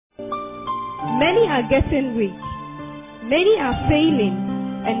Many are getting rich, many are failing,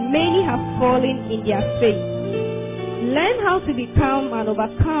 and many have fallen in their faith. Learn how to become an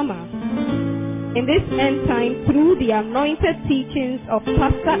overcomer in this end time through the anointed teachings of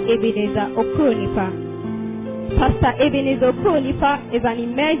Pastor Ebenezer Okronipa. Pastor Ebenezer Okronipa is an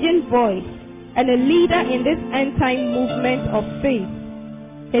emerging voice and a leader in this end time movement of faith.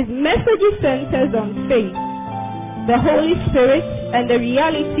 His message centers on faith, the Holy Spirit, and the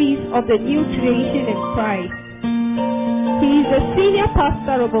realities of the new creation in Christ. He is the senior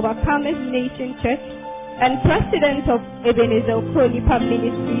pastor of Overcomers Nation Church and president of Ebenezer Okronipa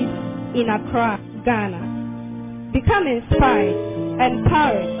Ministries in Accra, Ghana. Become inspired,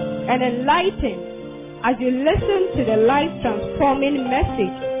 empowered, and enlightened as you listen to the life-transforming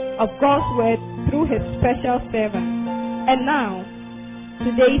message of God's Word through His special servant. And now,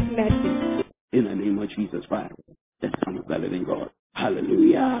 today's message. In the name of Jesus Christ, the Son of the living God.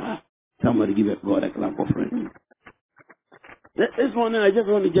 Hallelujah. Somebody give God a clap offering. This morning, I just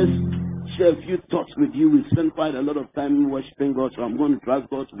want to share a few thoughts with you. We spent quite a lot of time worshiping God, so I'm going to trust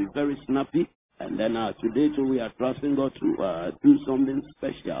God to be very snappy. And then today, too, we are trusting God to do something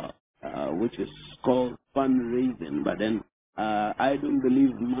special, which is called fundraising. But then I don't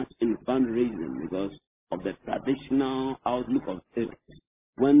believe much in fundraising because of the traditional outlook of it.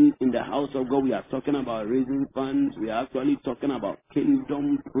 When in the house of God we are talking about raising funds, we are actually talking about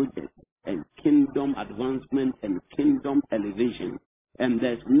kingdom projects and kingdom advancement and kingdom elevation. And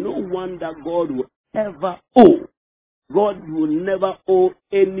there's no one that God will ever owe. God will never owe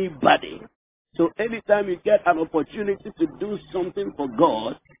anybody. So anytime you get an opportunity to do something for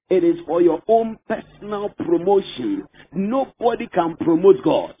God, it is for your own personal promotion. Nobody can promote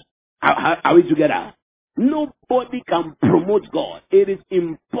God. Are we together? Nobody can promote God. It is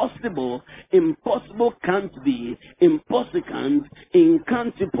impossible. Impossible can't be. Impossible,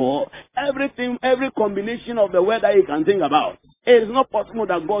 incantable. Everything, every combination of the word that you can think about. It is not possible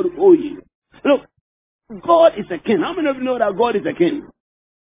that God will owe you. Look, God is a king. How many of you know that God is a king?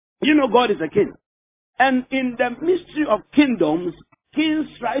 You know God is a king. And in the mystery of kingdoms, kings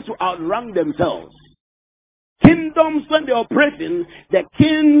try to outrank themselves. Kingdoms, when they are operating, the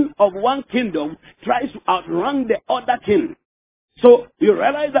king of one kingdom tries to outrank the other king. So you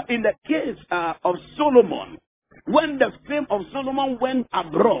realize that in the case of Solomon, when the fame of Solomon went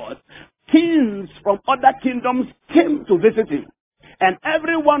abroad, kings from other kingdoms came to visit him. And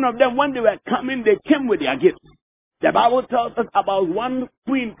every one of them, when they were coming, they came with their gifts. The Bible tells us about one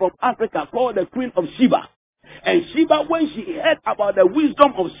queen from Africa called the Queen of Sheba. And Sheba, when she heard about the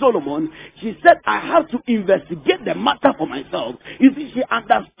wisdom of Solomon, she said, I have to investigate the matter for myself. You see, she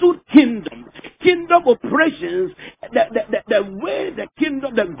understood kingdom operations, the way the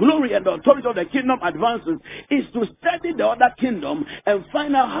kingdom, the glory and the authority of the kingdom advances is to study the other kingdom and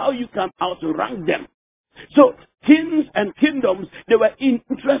find out how you can outrank them. So, kings and kingdoms, they were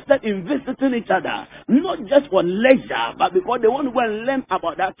interested in visiting each other, not just for leisure, but because they want to go and learn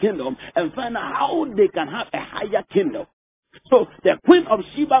about that kingdom and find out how they can have a higher kingdom. So, the Queen of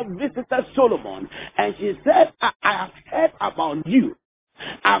Sheba visited Solomon, and she said, I have heard about you.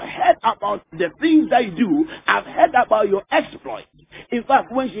 I've heard about the things that you do. I've heard about your exploits. In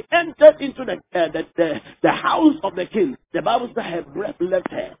fact, when she entered into the house of the king, the Bible said her breath left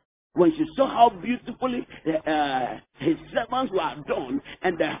her. When she saw how beautifully his servants were done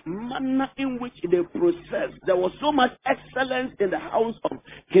and the manner in which they processed, there was so much excellence in the house of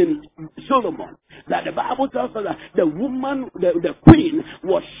King Solomon that the Bible tells us that the woman, the queen,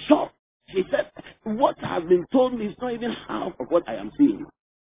 was shocked. She said, what has been told me is not even half of what I am seeing.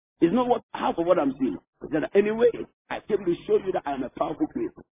 It's not half of what I'm seeing. She said, anyway, I came to show you that I am a powerful queen.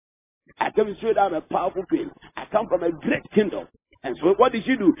 I came to show you that I'm a powerful queen. I come from a great kingdom. And so what did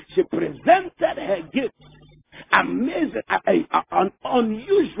she do? She presented her gifts. Amazing, an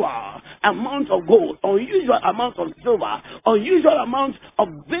unusual amount of gold, unusual amount of silver, unusual amount of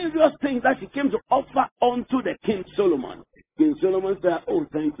various things that she came to offer unto the King Solomon. King Solomon said, oh,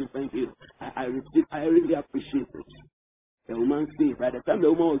 thank you. I really appreciate it. The woman said, by the time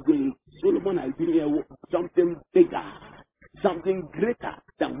the woman was going, Solomon had given her something bigger, something greater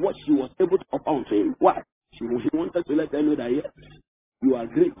than what she was able to offer unto him. Why? He wanted to let her know that, yes, you are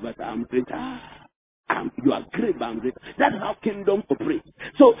great, but I'm greater. You are great, but I'm greater. That's how kingdom operates.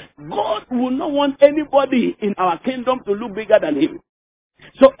 So God will not want anybody in our kingdom to look bigger than him.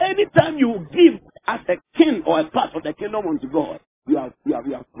 So anytime you give as a king or a part of the kingdom unto God, you have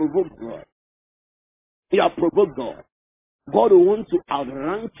provoked God. You have provoked God. God will want to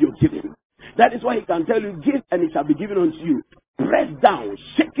outrank your giving. That is why he can tell you, give and it shall be given unto you. Pressed down,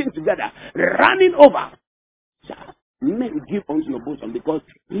 shaking together, running over. men give unto your bosom, because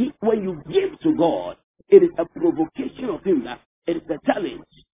when you give to God, it is a provocation of him, that it is a challenge.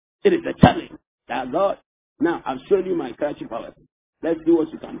 It is a challenge that God, now I've shown you my creative powers. Let's see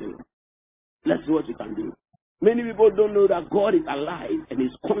what you can do. Let's see what you can do. Many people don't know that God is alive and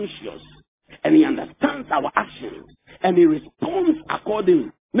is conscious, and he understands our actions and he responds accordingly.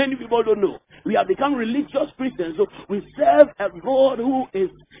 Many people don't know. We have become religious Christians, so we serve a God who is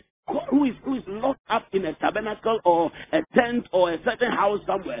locked up in a tabernacle or a tent or a certain house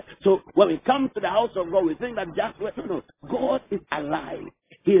somewhere. So when we come to the house of God, we think that no. God is alive.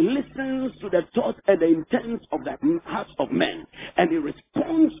 He listens to the thoughts and the intents of the hearts of men, and he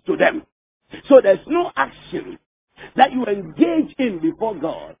responds to them. So there's no action that you engage in before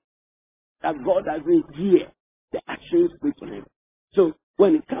God that God doesn't hear. The actions speak to him. So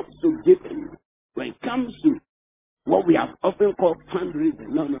when it comes to giving, when it comes to what we have often called fundraising,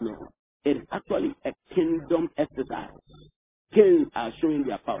 no. It is actually a kingdom exercise. Kings are showing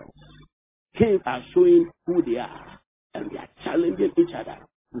their powers. Kings are showing who they are. And they are challenging each other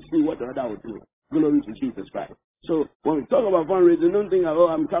to see what the other will do. Glory to Jesus Christ. So when we talk about fundraising, don't think,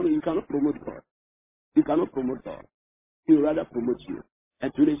 I'm coming. You cannot promote God. You cannot promote God. He will rather promote you.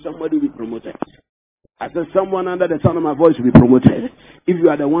 And today somebody will be promoted. I said someone under the sound of my voice will be promoted. If you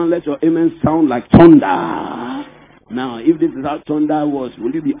are the one, let your amen sound like thunder. Now, if this is how thunder was,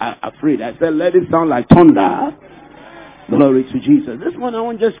 will you be afraid? I said, let it sound like thunder. Glory to Jesus. This one I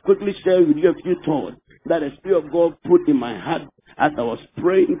want to just quickly share with you a few thoughts that the Spirit of God put in my heart as I was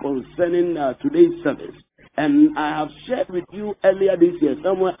praying concerning today's service. And I have shared with you earlier this year,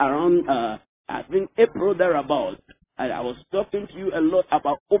 somewhere around, I think April thereabouts. And I was talking to you a lot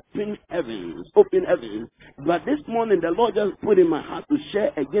about open heavens. But this morning the Lord just put in my heart to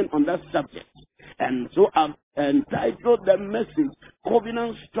share again on that subject. And so I've entitled the message,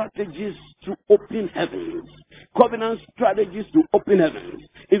 Covenant Strategies to Open Heavens. Covenant Strategies to Open Heavens.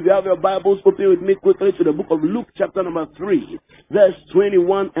 If you have your Bibles, open with me quickly to the book of Luke chapter number 3, verse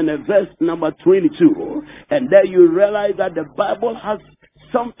 21 and verse number 22. And there you realize that the Bible has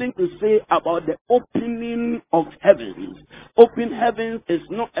something to say about the opening of heavens. Open heavens is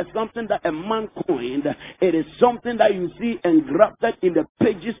not something that a man coined. It is something that you see engrafted in the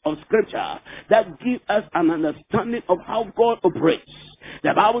pages of Scripture that give us an understanding of how God operates.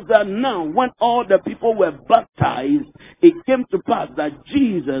 The Bible says now when all the people were baptized, it came to pass that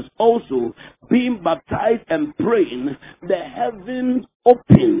Jesus also, being baptized and praying, the heavens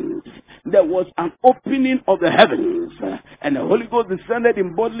opened. There was an opening of the heavens, and the Holy Ghost descended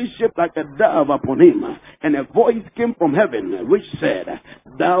in bodily shape like a dove upon him, and a voice came from heaven which said,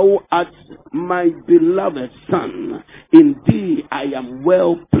 Thou art my beloved Son, in thee I am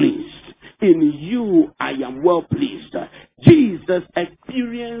well pleased. In you I am well pleased. Jesus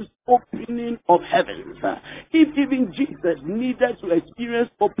experienced opening of heavens. If even Jesus needed to experience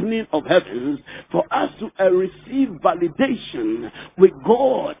opening of heavens for us to receive validation with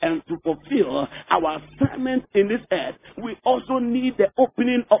God and to fulfill our assignment in this earth, we also need the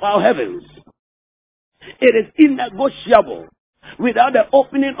opening of our heavens. It is innegotiable. Without the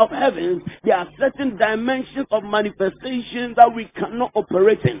opening of heavens, there are certain dimensions of manifestation that we cannot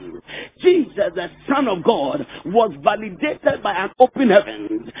operate in. Jesus, the Son of God, was validated by an open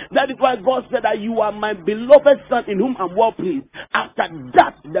heaven. That is why God said that you are my beloved Son in whom I'm well pleased. After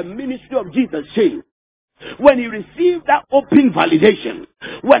that, the ministry of Jesus changed. When he received that open validation,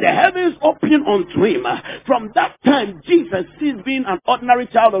 when the heavens opened unto him, from that time Jesus ceased being an ordinary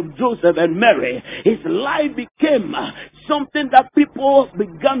child of Joseph and Mary. His life became something that people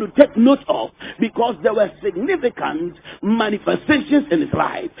began to take note of because there were significant manifestations in his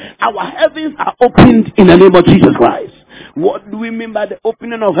life. Our heavens are opened in the name of Jesus Christ. What do we mean by the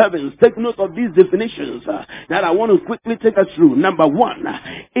opening of heavens? Take note of these definitions that I want to quickly take us through. Number one,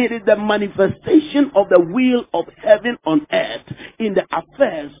 it is the manifestation of the will of heaven on earth in the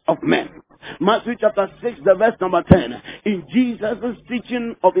affairs of men. Matthew chapter 6, the verse number 10. In Jesus'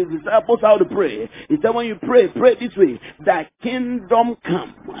 teaching of his disciples how to pray, he said, when you pray, pray this way: Thy kingdom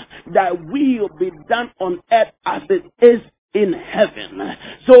come, thy will be done on earth as it is in heaven.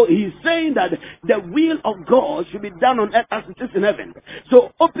 So he's saying that the will of God should be done on earth as it is in heaven.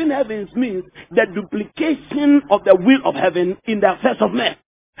 So open heavens means the duplication of the will of heaven in the affairs of men.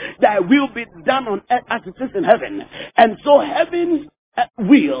 Thy will be done on earth as it is in heaven. And so heaven's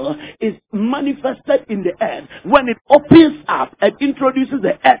will is manifested in the earth when it opens up and introduces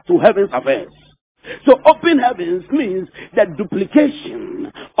the earth to heaven's affairs. So open heavens means the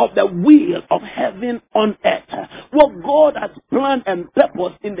duplication of the will of heaven on earth. What God has planned and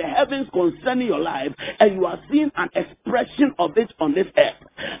purposed in the heavens concerning your life, and you are seeing an expression of it on this earth.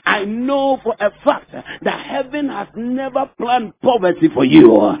 I know for a fact that heaven has never planned poverty for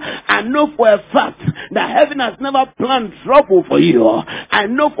you. I know for a fact that heaven has never planned trouble for you. I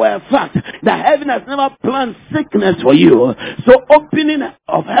know for a fact that heaven has never planned sickness for you. So opening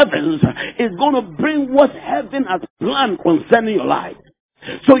of heavens is going to bring what heaven has planned concerning your life.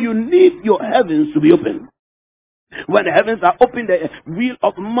 So you need your heavens to be open. When the heavens are open, the will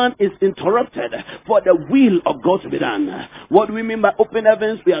of man is interrupted for the will of God to be done. What do we mean by open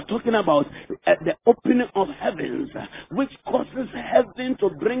heavens? We are talking about the opening of heavens, which causes heaven to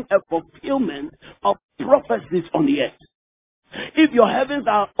bring a fulfillment of prophecies on the earth. If your heavens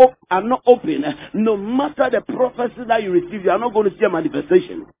are not open, no matter the prophecy that you receive, you are not going to see a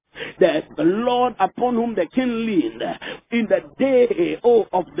manifestation. The Lord upon whom the king leaned in the day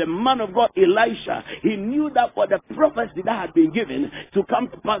of the man of God Elisha, he knew that for the prophecy that had been given to come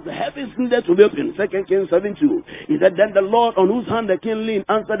to pass, the heavens needed to be open. 2 Kings 7:2. He said, then the Lord on whose hand the king leaned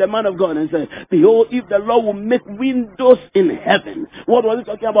answered the man of God and said, behold, if the Lord will make windows in heaven. What was he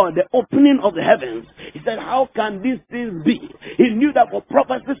talking about? The opening of the heavens. He said, how can these things be? He knew that for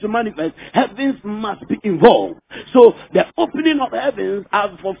prophecies to manifest, heavens must be involved. So the opening of heavens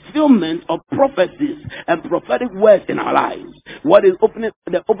are fulfillment of prophecies and prophetic words in our lives. What is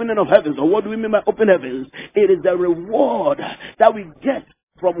the opening of heavens, or what do we mean by open heavens? It is the reward that we get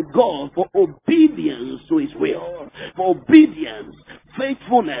from God for obedience to His will, for obedience,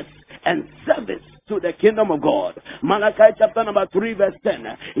 faithfulness, and service to the kingdom of God. Malachi chapter number 3 verse 10.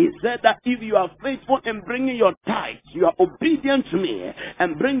 He said that if you are faithful in bringing your tithes, you are obedient to me,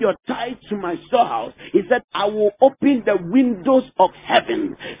 and bring your tithes to my storehouse, he said, I will open the windows of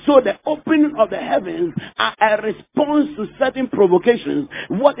heaven. So the opening of the heavens are a response to certain provocations.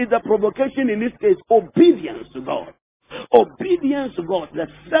 What is the provocation in this case? Obedience to God. Obedience to God, the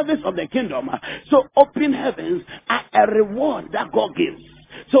service of the kingdom. So open heavens are a reward that God gives.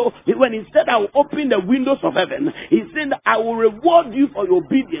 So when he said I will open the windows of heaven, he said that I will reward you for your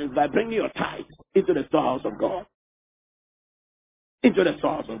obedience by bringing your tithes into the storehouse of God. Into the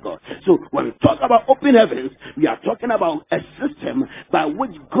source of God. So when we talk about open heavens, we are talking about a system by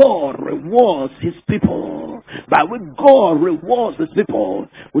which God rewards his people. By which God rewards his people.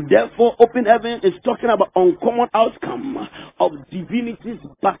 Therefore, open heaven is talking about uncommon outcome of divinity's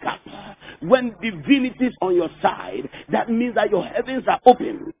backup. When divinity is on your side, that means that your heavens are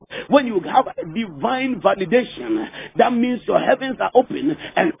open. When you have divine validation, that means your heavens are open,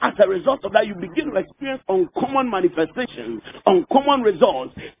 and as a result of that, you begin to experience uncommon manifestations, uncommon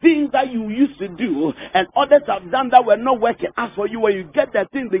results, things that you used to do and others have done that were not working. As for you, when you get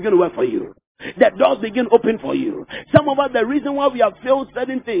that, things begin to work for you. The doors begin open for you. Some of us, the reason why we have failed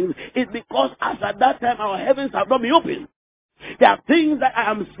certain things is because as at that time our heavens have not been open. There are things that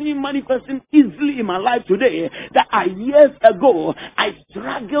I am seeing manifesting easily in my life today that years ago I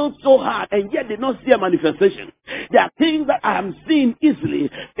struggled so hard and yet did not see a manifestation. There are things that I am seeing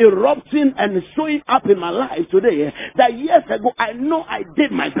easily erupting and showing up in my life today that years ago I know I did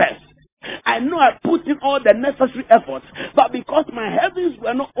my best. I know I put in all the necessary efforts, but because my heavens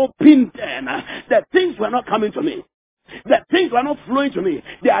were not open then, the things were not coming to me. The things are not flowing to me.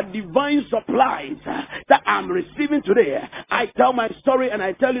 They are divine supplies that I'm receiving today. I tell my story and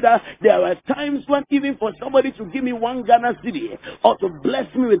I tell you that there were times when even for somebody to give me 1 Ghana cedi or to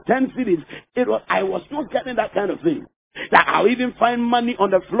bless me with 10 cedis, I was not getting that kind of thing. That I'll even find money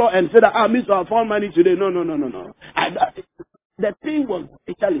on the floor and say that, Mr. I found money today. No. The thing was,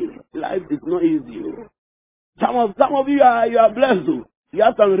 actually, life is not easy. Some of you are blessed. You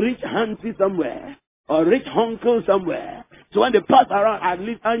have some rich auntie somewhere. Or rich uncle somewhere. So when they pass around, at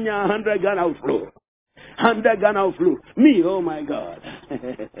least 100 Ghana will flow. 100 Ghana will flow. Me, oh my God.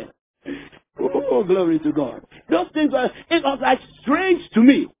 Oh, glory to God. Those things it was like strange to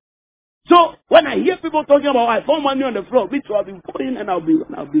me. So when I hear people talking about I found money on the floor, which I'll be going and I'll be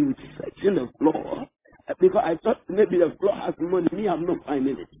searching the floor. Because I thought maybe the floor has money. Me, I'm not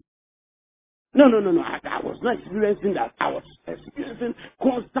finding it. No. I was not experiencing that. I was experiencing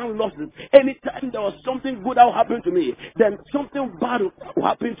constant losses. Anytime there was something good that would happen to me, then something bad would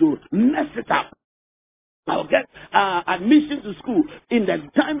happen to mess it up. I'll get admission to school. In the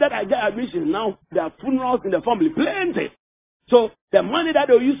time that I get admission, now there are funerals in the family. Plenty. So the money that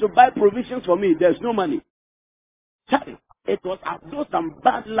they used to buy provisions for me, there's no money. It was as though some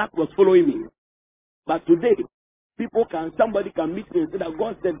bad luck was following me. But today, somebody can meet me and say that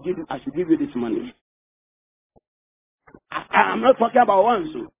God said, I should give you this money. I'm not talking about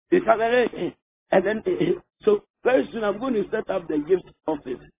one, so Very soon I'm going to set up the gift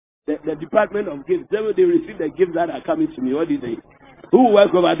office, the department of gifts. Then they receive the gifts that are coming to me. What do you think? Who will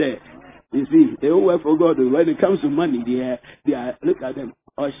work over there? You see, they all work for God. When it comes to money, they are look at them.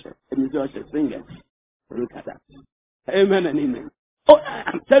 Usher, Ebenezer Usher, singers. Look at that. Amen and amen. Oh,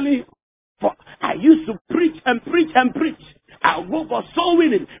 I'm telling you, I used to preach and preach and preach. I'll go for soul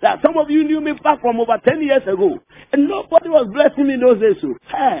winning. That some of you knew me back from over 10 years ago. And nobody was blessing me in those days. So,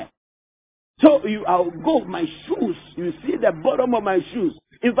 hey. I'll go, my shoes. You see the bottom of my shoes.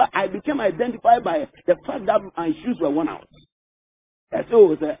 In fact, I became identified by the fact that my shoes were worn out. That's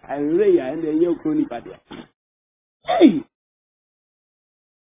all. Angelic Okronipa there. Hey!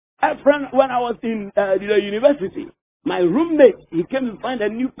 A friend, when I was in the university, my roommate, he came to find a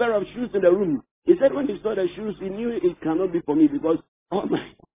new pair of shoes in the room. He said when he saw the shoes, he knew it cannot be for me because, oh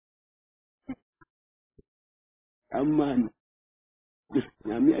my, oh man,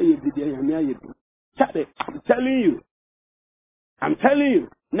 I'm telling you.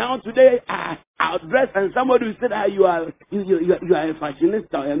 Now today, I'll dress and somebody will say that you are a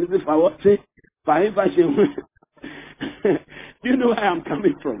fashionista. And if I was saying, fashion, do you know where I'm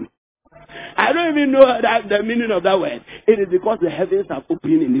coming from? I don't even know the meaning of that word. It is because the heavens have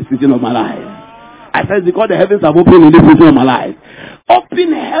opened in this season of my life. I said because the heavens have opened in this season of my life.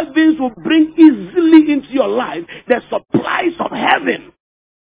 Open heavens will bring easily into your life the supplies of heaven.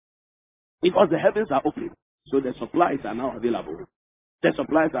 Because the heavens are open. So the supplies are now available. The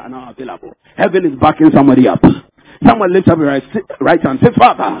supplies are now available. Heaven is backing somebody up. Someone lift up your right hand. Say,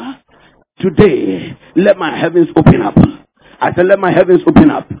 Father, today, let my heavens open up. I said, let my heavens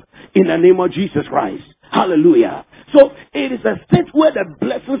open up. In the name of Jesus Christ. Hallelujah. So, it is a state where the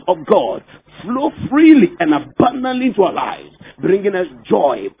blessings of God flow freely and abundantly into our lives, bringing us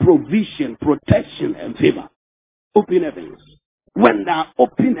joy, provision, protection, and favor. Open heavens. When there are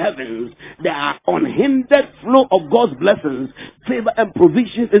open heavens, there are unhindered flow of God's blessings, favor, and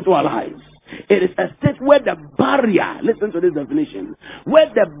provisions into our lives. It is a state where the barrier, listen to this definition, where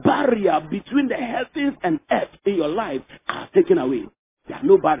the barrier between the heavens and earth in your life are taken away. There are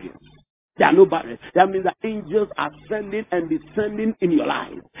no barriers. There are no barriers. That means that angels are ascending and descending in your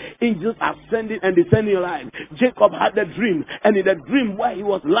life. Angels are ascending and descending in your life. Jacob had a dream, and in the dream where he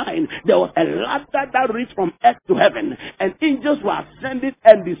was lying, there was a ladder that reached from earth to heaven, and angels were ascending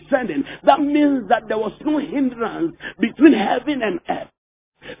and descending. That means that there was no hindrance between heaven and earth.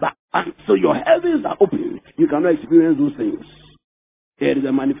 So your heavens are open. You cannot experience those things. There is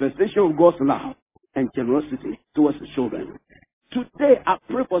a manifestation of God's love and generosity towards His children. Today, I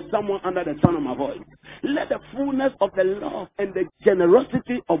pray for someone under the sound of my voice. Let the fullness of the love and the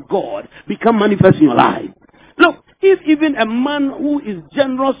generosity of God become manifest in your life. Look, if even a man who is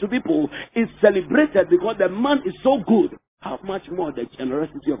generous to people is celebrated because the man is so good, how much more the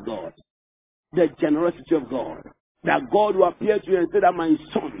generosity of God? The generosity of God. That God will appear to you and say that, my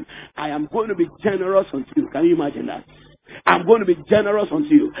son, I am going to be generous unto you. Can you imagine that? I'm going to be generous unto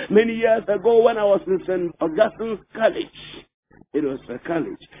you. Many years ago when I was in St. Augustine's College, it was a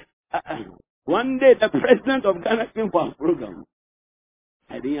college. One day the president of Ghana came for a program.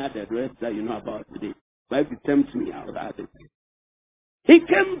 I didn't have the address that you know about today. But if you tempt me, I would have it. He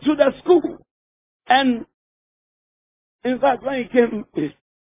came to the school. And in fact, when he came,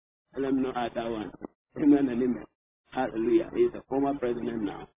 let me know how that one. Amen and amen. Hallelujah. He's a former president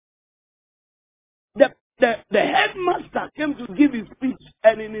now. The headmaster came to give his speech,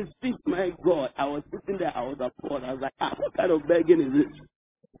 and in his speech, my God, I was sitting there, I was appalled. I was like, what kind of begging is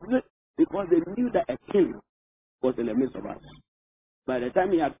this? Because they knew that a king was in the midst of us. By the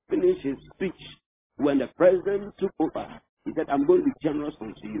time he had finished his speech, when the president took over, he said, I'm going to be generous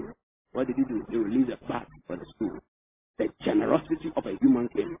unto you. What did he do? He released a bag for the school. The generosity of a human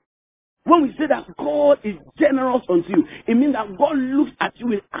king. When we say that God is generous unto you, it means that God looks at you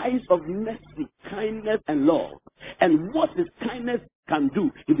with eyes of mercy, kindness, and love. And what His kindness can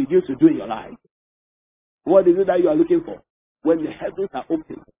do, He begins to do in your life. What is it that you are looking for? When the heavens are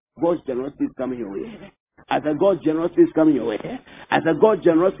open, God's generosity is coming your way. As a God's generosity is coming your way. As a God's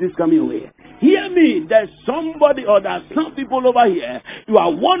generosity is coming your way. Hear me, there's somebody or there's some people over here. You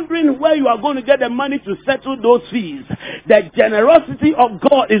are wondering where you are going to get the money to settle those fees. The generosity of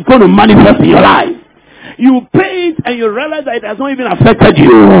God is going to manifest in your life. You pay it and you realize that it has not even affected you.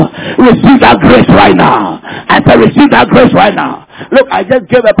 Receive that grace right now. I said receive that grace right now. Look, I just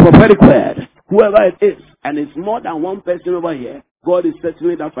gave a prophetic word. Whoever it is, and it's more than one person over here, God is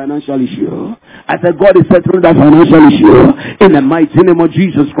settling that financial issue. I said God is settling that financial issue in the mighty name of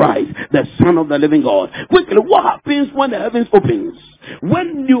Jesus Christ, the Son of the living God. Quickly, what happens when the heavens opens?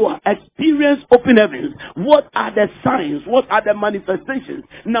 When you experience open heavens, what are the signs? What are the manifestations?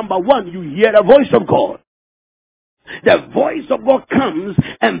 Number one, you hear the voice of God. The voice of God comes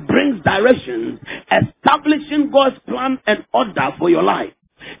and brings directions, establishing God's plan and order for your life.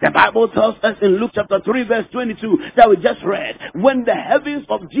 The Bible tells us in Luke chapter 3 verse 22 that we just read, when the heavens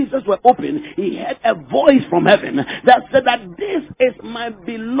of Jesus were open, he heard a voice from heaven that said that this is my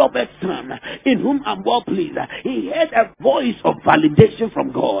beloved son in whom I'm well pleased. He heard a voice of validation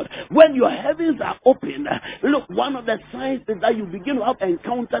from God. When your heavens are open, look, one of the signs is that you begin to have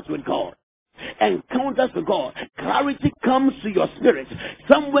encounters with God. Encounters with God. Clarity comes to your spirit.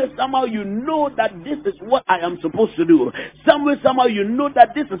 Somewhere, somehow you know that this is what I am supposed to do. Somewhere, somehow you know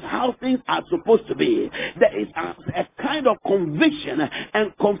that this is how things are supposed to be. There is a kind of conviction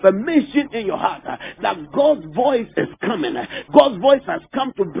and confirmation in your heart that God's voice is coming. God's voice has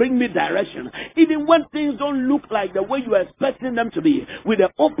come to bring me direction. Even when things don't look like the way you are expecting them to be, with the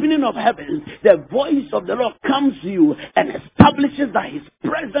opening of heaven, the voice of the Lord comes to you and establishes that His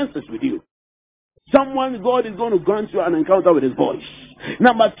presence is with you. Someone, God is going to grant you an encounter with His voice.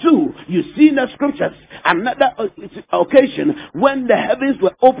 Number two, you see in the scriptures another occasion when the heavens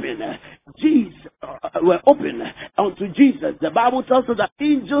were open. Were open unto Jesus. The Bible tells us that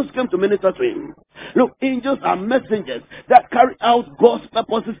angels came to minister to Him. Look, angels are messengers that carry out God's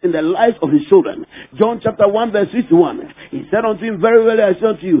purposes in the lives of His children. John chapter 1 verse 51. He said unto him, very well I say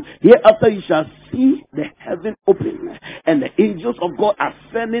unto you, hereafter you shall see the heaven open, and the angels of God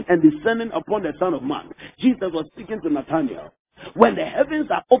ascending and descending upon the Son of Man. Jesus was speaking to Nathanael. When the heavens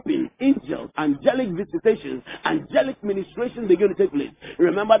are open, angels, angelic visitations, angelic ministrations begin to take place.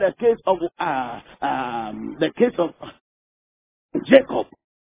 Remember the case of Jacob.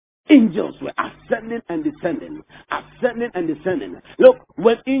 Angels were ascending and descending, ascending and descending. Look,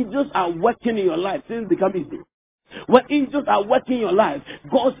 when angels are working in your life, things become easy. When angels are working in your life,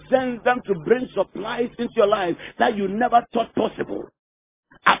 God sends them to bring supplies into your life that you never thought possible.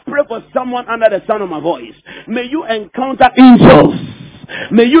 I pray for someone under the sound of my voice. May you encounter angels.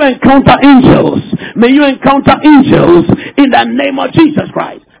 May you encounter angels. May you encounter angels in the name of Jesus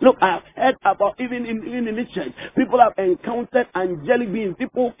Christ. Look, I have heard about, even in this church, people have encountered angelic beings.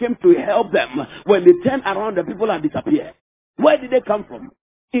 People came to help them. When they turn around, the people have disappeared. Where did they come from?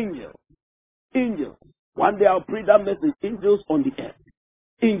 Angels. Angels. One day I'll preach that message, angels on the earth.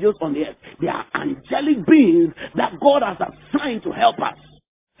 Angels on the earth. They are angelic beings that God has assigned to help us.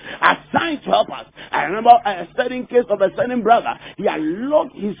 Assigned to help us. I remember a certain case of a certain brother. He had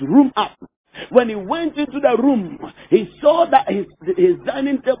locked his room up. When he went into the room, he saw that his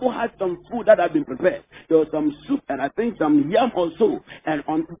dining table had some food that had been prepared. There was some soup and I think some yam also. And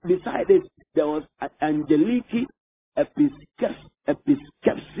beside it, there was Angelic,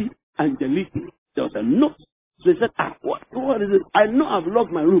 Episcopsi, Angelic. There was a note. So he said, what is it? I know I've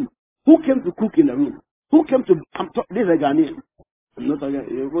locked my room. Who came to cook in the room? Who came to... This is a Ghanaian. I'm not talking... I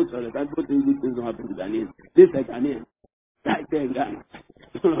don't think these things don't happen to Ghanaians. This is a Ghanaian. Right there in Ghana.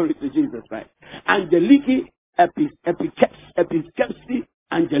 Glory to Jesus Christ. Angelic, Episcopsi,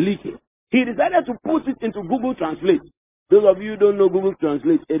 Angelic. He decided to put it into Google Translate. Those of you who don't know Google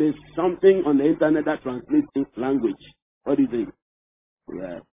Translate, it is something on the internet that translates in language. What do you think?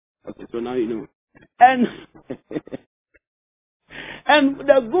 Yeah. Okay, so now you know. And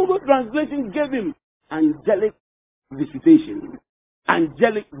the Google translation gave him angelic visitation.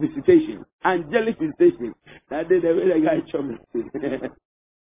 Angelic visitation. Angelic visitation. That day the way the guy chopped.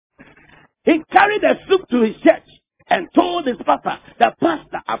 He carried the soup to his church and told his pastor, the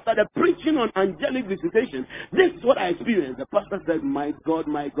pastor, after the preaching on angelic visitation, this is what I experienced. The pastor said, my God,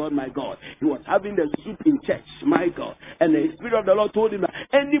 my God, my God. He was having the soup in church, my God. And the Spirit of the Lord told him that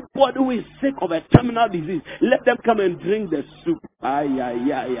anybody who is sick of a terminal disease, let them come and drink the soup. My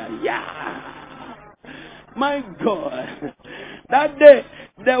God. That day,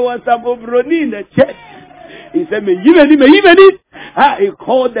 there was some Okronipa in the church. He said, he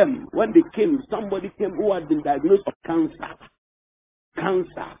called them. When they came, somebody came who had been diagnosed of cancer.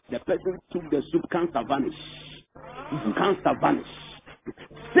 Cancer. The person took the soup, cancer vanished. Cancer vanished.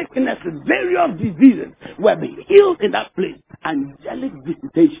 Sickness, various diseases were being healed in that place. Angelic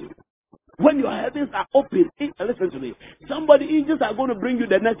visitation. When your heavens are open, listen to me. Somebody, angels are going to bring you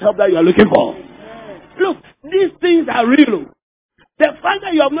the next help that you are looking for. Look, these things are real. The fact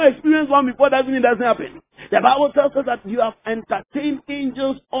that you have not experienced one before doesn't mean it doesn't happen. The Bible tells us that you have entertained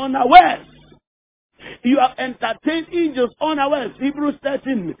angels unawares. You have entertained angels unawares. Hebrews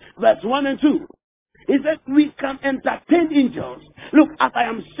 13, verse 1 and 2. He said, we can entertain angels. Look, as I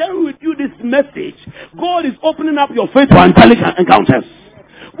am sharing with you this message, God is opening up your faith to angelic encounters.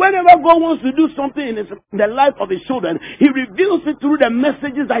 whenever God wants to do something in the life of his children, he reveals it through the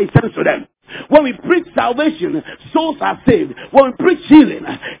messages that he sends to them. When we preach salvation, souls are saved. When we preach healing,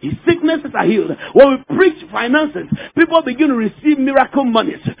 sicknesses are healed. When we preach finances, people begin to receive miracle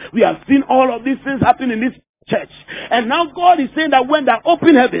monies. We have seen all of these things happen in this church. And now God is saying that when the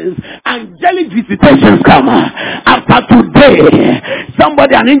open heavens, angelic visitations come. After today,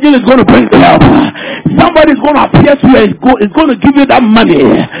 an angel is going to bring help. Somebody is going to appear to you and is going to give you that money.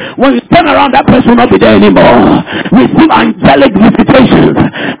 When you turn around, that person will not be there anymore. Receive angelic visitations,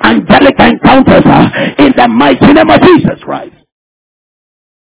 angelic encounters in the mighty name of Jesus Christ.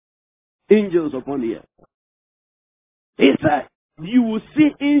 Angels upon the earth. He said, you will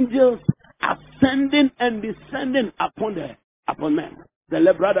see angels ascending and descending upon men.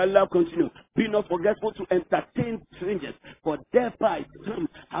 The brother love continue. Be not forgetful to entertain strangers, for thereby some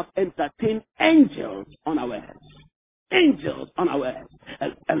have entertained angels on our heads. Angels on our heads.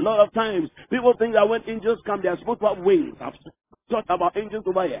 A lot of times people think that when angels come, they are supposed to have wings. I've talked about angels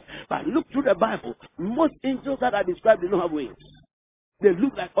over here. But look through the Bible. Most angels that are described, they don't have wings. They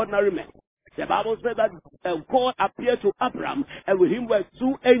look like ordinary men. The Bible said that God appeared to Abraham, and with him were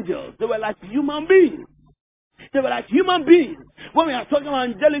two angels. They were like human beings. They were like human beings. When we are talking about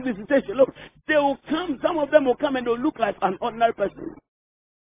angelic visitation, look, they will come, some of them will come and they'll look like an ordinary person.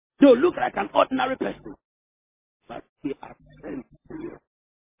 They'll look like an ordinary person. But they are sent to you.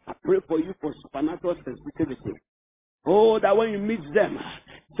 I pray for you for supernatural sensitivity. Oh, that when you meet them,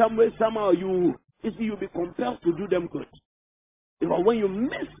 somehow you'll be compelled to do them good. Because when you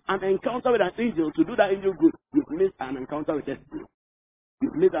miss an encounter with an angel, to do that angel good, you've missed an encounter with destiny.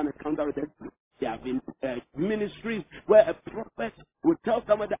 You've missed an encounter with destiny. There have been ministries where a prophet would tell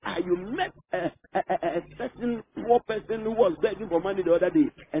someone that you met a certain poor person who was begging for money the other day,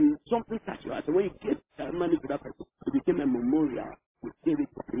 and something touched you. So when you gave that money to that person, it became a memorial. You gave it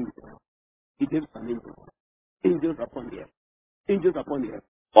to an angel. He gave it to an angel. Angels upon the earth. Angels upon the earth.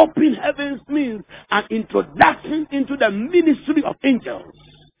 Open heavens means an introduction into the ministry of angels.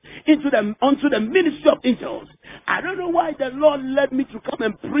 Onto the ministry of angels. I don't know why the Lord led me to come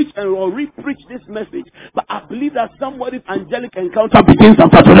and preach or re-preach this message, but I believe that somebody's angelic encounter begins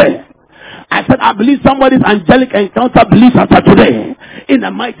after today. I said, I believe somebody's angelic encounter begins after today. In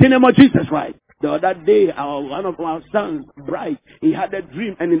the mighty name of Jesus Christ. The other day, one of our sons, Bright, he had a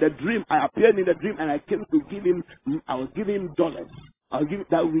dream, and in the dream, I appeared in the dream, and I came to give him, I was giving him dollars. I'll give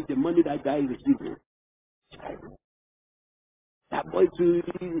that with the money that guy received. That boy too,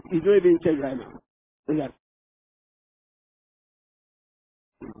 he's not even in church right now. Look at,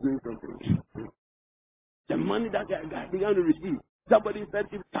 he's doing something. The money that guy began to receive. Somebody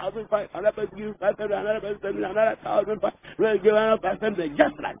sent him 1,500, another person gives 500, another person sent him another 1,005, give another 500,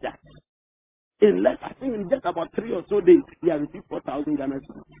 just like that. I think in just about 3 or so days, he has received 4,000 Ghana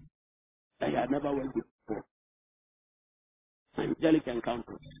cedis that he had never worked with before. Angelic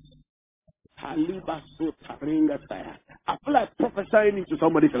encounters. I feel like prophesying into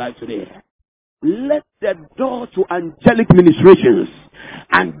somebody's life today. Let the door to angelic ministrations,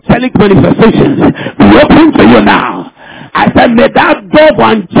 angelic manifestations be open to you now. I said, may that door for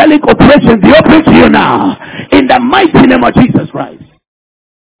angelic operations be open to you now. In the mighty name of Jesus Christ.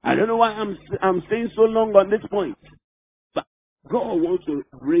 I don't know why I'm staying so long on this point. But God wants to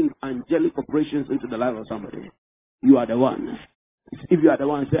bring angelic operations into the life of somebody. You are the one. If you are the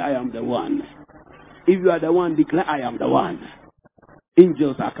one, say, I am the one. If you are the one, declare, I am the one.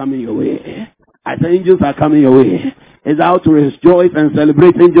 Angels are coming your way. I say, angels are coming your way. It's how to rejoice and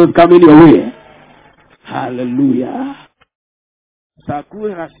celebrate angels coming your way. Hallelujah.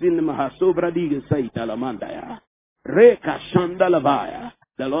 Sakura sinema sobra diga say talamandaya. Reka shandalavaya.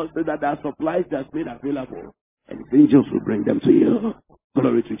 The Lord said that there are supplies that's made available, and the angels will bring them to you.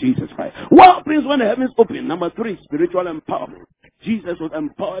 Glory to Jesus Christ. What happens when the heavens open? Number 3, spiritual empowerment. Jesus was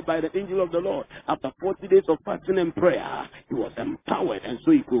empowered by the angel of the Lord. After 40 days of fasting and prayer, he was empowered, and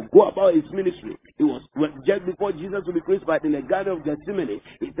so he could go about his ministry. He was just before Jesus would be crucified in the Garden of Gethsemane.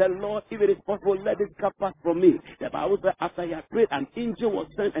 He said, Lord, if it is possible, let this cup pass from me. The Bible said after he had prayed, an angel was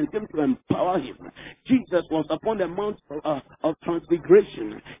sent and came to empower him. Jesus was upon the Mount of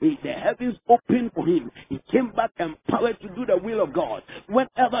Transfiguration. The heavens opened for him. He came back empowered to do the will of God.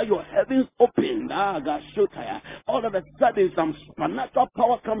 Whenever your heavens open, all of a sudden some supernatural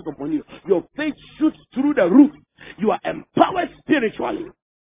power comes upon you. Your faith shoots through the roof. You are empowered spiritually.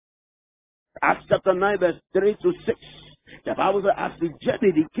 Acts chapter 9 verse 3 to 6. The Bible says as he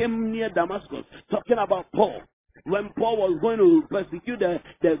journeyed, he came near Damascus, talking about Paul. When Paul was going to persecute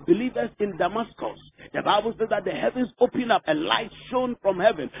the believers in Damascus, the Bible says that the heavens opened up, a light shone from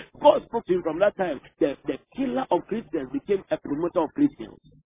heaven. God spoke to him from that time. The killer of Christians became a promoter of Christians.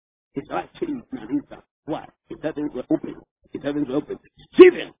 His life changed in an instant. Why? His heavens were open. His heavens were open.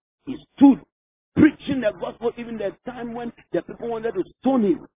 Stephen, he stood preaching the gospel even the time when the people wanted to stone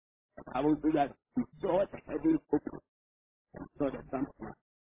him. I will say that he saw the heavens open. He saw the sun.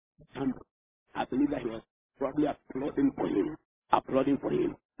 And I believe that he was probably applauding for him. Applauding for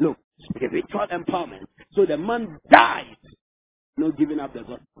him. Look, spiritual empowerment. So the man died. Not giving up the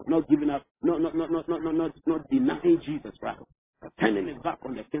gospel. Not giving up. Not denying Jesus Christ. Turning his back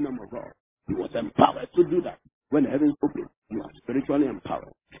on the kingdom of God. He was empowered to do that. When the heavens open, you are spiritually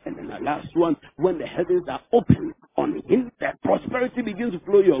empowered. And then the last one, when the heavens are open, unhindered, prosperity begins to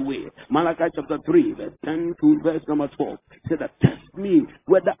flow your way. Malachi chapter 3, verse 10 to verse number 12. Say that, test me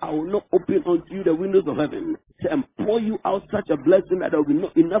whether I will not open unto you the windows of heaven, say, and pour you out such a blessing that there will be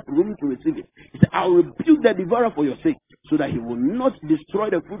not enough room to receive it. He said, I will rebuke the devourer for your sake, so that he will not destroy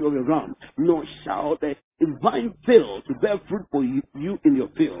the fruit of your ground, nor shall the vine fail to bear fruit for you in your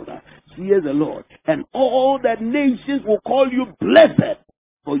field. Says the Lord. And all the nations will call you blessed,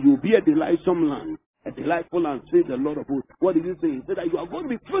 for you will be a delightsome land, a delightful land, says the Lord of hosts. What did he say? He said that you are going to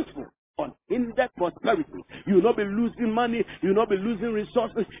be fruitful, unhindered prosperity. You will not be losing money, you will not be losing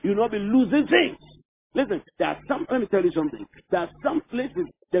resources, you will not be losing things. Listen, let me tell you something. There are some places,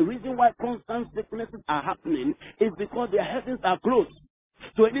 the reason why constant sicknesses are happening is because their heavens are closed.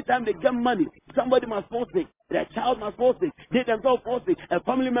 So anytime they get money, somebody must fall sick, their child must fall sick, they themselves fall sick, a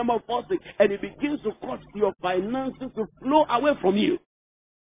family member fall sick, and it begins to cause your finances to flow away from you.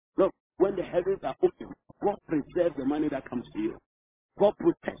 Look, when the heavens are open, God preserves the money that comes to you. God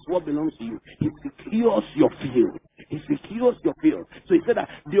protects what belongs to you. He secures your field. He secures your field. So he said that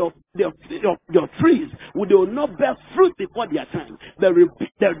your trees they will not bear fruit before their time. The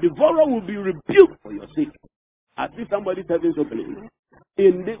devourer will be rebuked for your sake. I see somebody's heavens opening.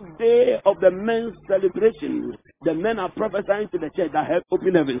 In this day of the men's celebration, the men are prophesying to the church that have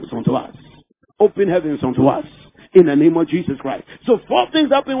open heavens unto us. Open heavens unto us. In the name of Jesus Christ. So 4 things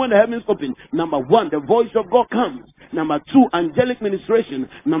happen when the heavens open. Number 1, the voice of God comes. Number 2, angelic ministration.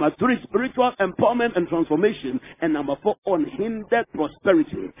 Number 3, spiritual empowerment and transformation. And number 4, unhindered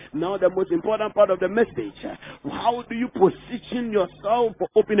prosperity. Now the most important part of the message. How do you position yourself for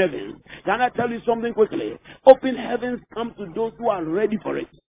open heavens? Can I tell you something quickly? Open heavens come to those who are ready for it.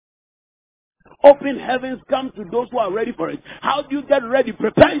 Open heavens come to those who are ready for it. How do you get ready?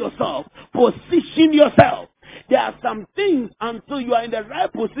 Prepare yourself. Position yourself. There are some things until you are in the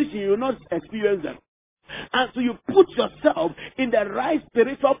right position, you will not experience them. Until you put yourself in the right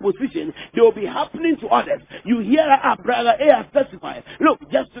spiritual position, they will be happening to others. You hear brother A has testified. Look,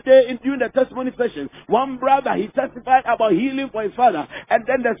 just today during the testimony session, one brother, he testified about healing for his father. And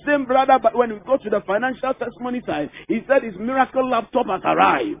then the same brother, but when we go to the financial testimony side, he said his miracle laptop has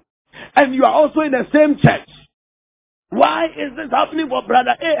arrived. And you are also in the same church. Why is this happening for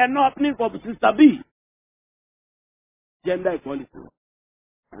brother A and not happening for sister B? Gender equality.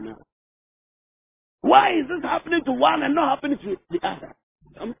 Why is this happening to one and not happening to the other?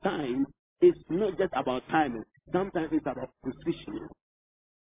 Sometimes it's not just about timing. Sometimes it's about positioning.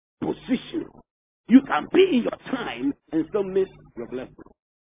 Positioning. You can be in your time and still miss your blessing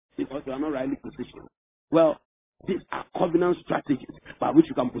because you are not rightly positioned. Well, these are covenant strategies by which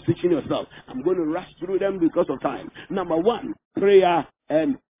you can position yourself. I'm going to rush through them because of time. Number 1, prayer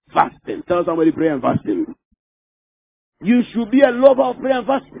and fasting. Tell somebody prayer and fasting. You should be a lover of prayer and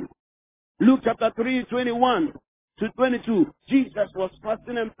fasting. Luke chapter 3, 21 to 22. Jesus was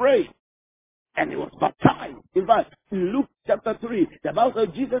fasting and praying. And he was baptized. In fact, in Luke chapter 3, the Bible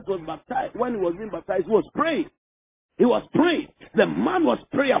says Jesus was baptized. When he was being baptized, he was praying. He was praying. The man was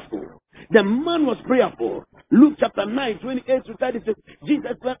prayerful. The man was prayerful. Luke chapter 9, 28 to 36.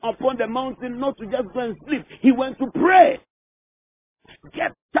 Jesus went upon the mountain not to just go and sleep. He went to pray.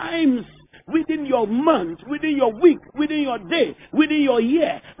 Get times within your month, within your week, within your day, within your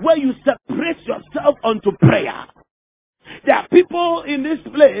year, where you separate yourself unto prayer. There are people in this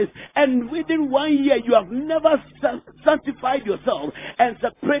place, and within 1 year, you have never sanctified yourself and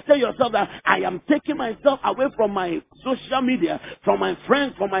separated yourself that I am taking myself away from my social media, from my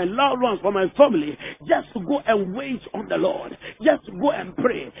friends, from my loved ones, from my family, just to go and wait on the Lord, just to go and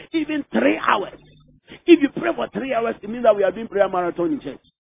pray, even 3 hours. If you pray for 3 hours, it means that we are doing prayer marathon in church.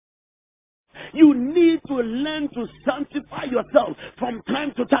 You need to learn to sanctify yourself from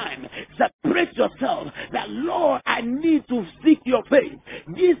time to time. Separate yourself. That, Lord, I need to seek your face.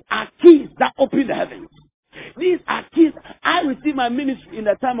 These are keys that open the heavens. These are keys. I received my ministry in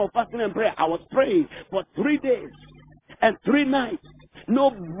the time of fasting and prayer. I was praying for 3 days and 3 nights.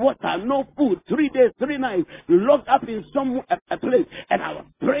 no water, no food, 3 days, 3 nights, locked up in a place. And I was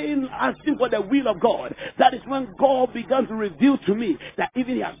praying, asking for the will of God. That is when God began to reveal to me that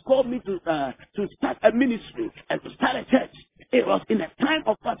even He has called me to start a ministry and to start a church. It was in a time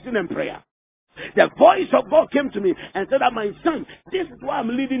of fasting and prayer. The voice of God came to me and said that, my son, this is what I'm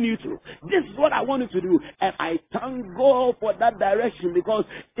leading you to. This is what I want you to do. And I thank God for that direction, because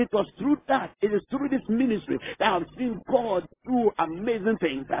it was through that, it is through this ministry that I've seen God do amazing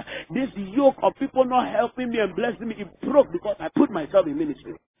things. This yoke of people not helping me and blessing me, it broke because I put myself in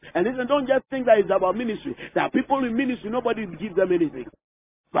ministry. And listen, don't just think that it's about ministry. There are people in ministry, nobody gives them anything.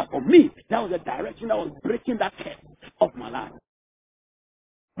 But for me, that was the direction that was breaking that curse of my life.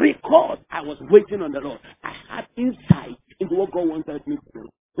 Because I was waiting on the Lord, I had insight into what God wanted me to do.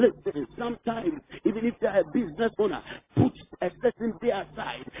 Listen, sometimes, even if you're a business owner, put a certain day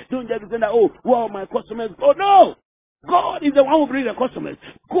aside. Don't just say that, oh, well, my customers. Oh, no! God is the one who brings the customers.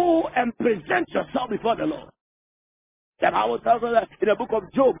 Go and present yourself before the Lord. The Bible tells us that in the book of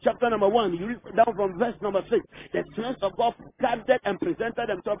Job, chapter number 1, you read down from verse number 6. The sons of God gathered and presented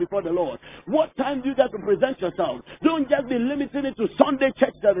themselves before the Lord. What time do you get to present yourself? Don't just be limiting it to Sunday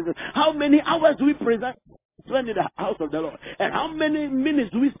church services. How many hours do we spend in the house of the Lord? And how many minutes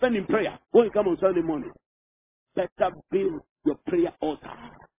do we spend in prayer when you come on Sunday morning? Better build your prayer altar.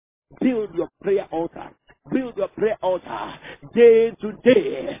 Build your prayer altar. Build your prayer altar day to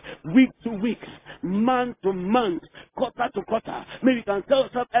day, week to week, month to month, quarter to quarter. Maybe you can tell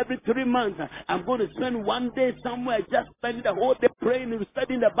yourself every 3 months, I'm going to spend 1 day somewhere, just spending the whole day praying and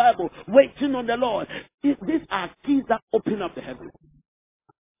studying the Bible, waiting on the Lord. These are keys that open up the heavens.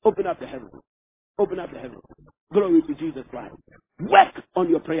 Open up the heavens. Open up the heavens. Glory to Jesus Christ. Work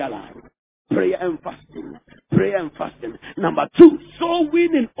on your prayer life. Prayer and fasting. Prayer and fasting. Number 2, soul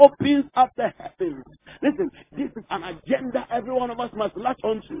winning opens up the heavens. Listen, this is an agenda every one of us must latch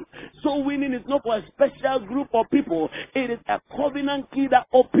onto. Soul winning is not for a special group of people. It is a covenant key that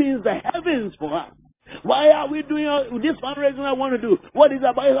opens the heavens for us. Why are we doing this fundraising I want to do? What is it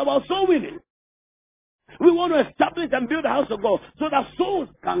about? It's about soul winning. We want to establish and build the house of God so that souls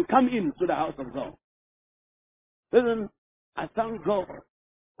can come into the house of God. Listen, I thank God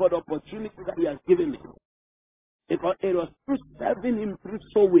for the opportunity that He has given me. Because it was through serving Him, through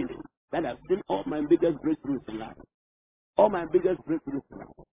soul winning, that I've seen all my biggest breakthroughs in life. All my biggest breakthroughs in life.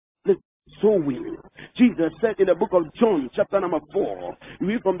 Listen, soul winning. Jesus said in the book of John, chapter number 4, you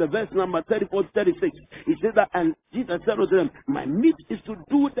read from the verse number 34 to 36. He said that, and Jesus said to them, my meat is to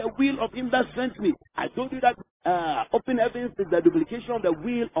do the will of Him that sent me. I told you that open heavens is the duplication of the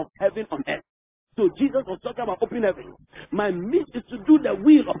will of heaven on earth. So Jesus was talking about open heaven. My meat is to do the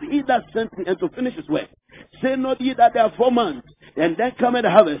will of He that sent me and to finish His work. Say not ye that there are 4 months, and then cometh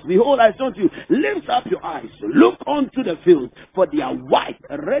the harvest. Behold, I say unto you, lift up your eyes, look unto the field, for they are white,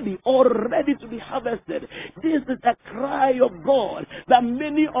 ready, all ready to be harvested. This is a cry of God that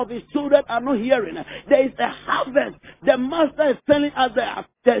many of His children are not hearing. There is a harvest. The Master is telling us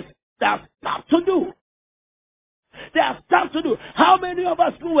there's stuff to do. There are stuff to do. How many of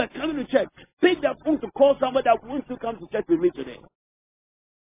us who were coming to church pick the phone to call somebody that wants to come to church with me today?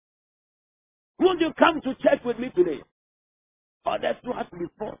 Won't you come to church with me today? Others who have to be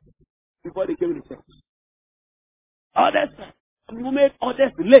forced before they came to church. Others who made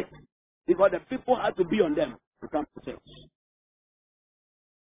others late because the people had to be on them to come to church.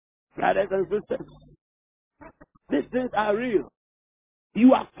 Brothers and sisters, these things are real.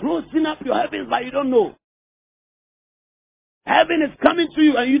 You are closing up your heavens, but you don't know. Heaven is coming to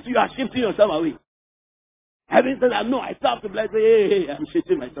you, and you are shifting yourself away. Heaven says, I know, I still have to bless. Hey, I'm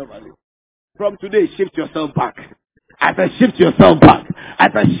shifting myself away. From today, shift yourself back. I said, shift yourself back. I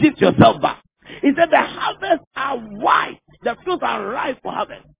said, shift yourself back. He said, the harvests are white. The fruits are ripe for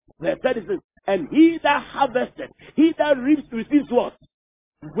harvest. Verse 36. And he that harvested, he that reaps, receives what?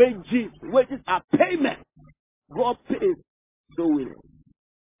 Wages. Wages are payment. God pays soul winners.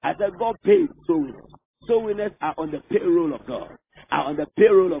 I said, God pays soul winners. Soul winners are on the payroll of God. Are on the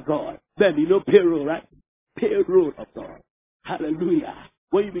payroll of God. Then you know payroll, right? Payroll of God. Hallelujah.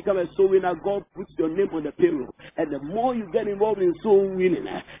 When you become a soul winner, God puts your name on the payroll. And the more you get involved in soul winning,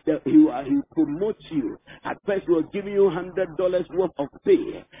 He promotes you. At first, He was giving you $100 worth of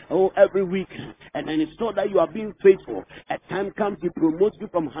pay every week. And then He saw that you are being faithful. At time comes, He promotes you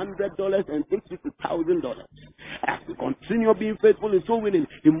from $100 and takes you to $1,000. As you continue being faithful in soul winning,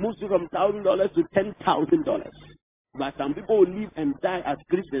 He moves you from $1,000 to $10,000. But some people will live and die as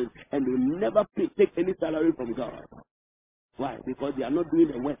Christians and will never take any salary from God. Why? Because they are not doing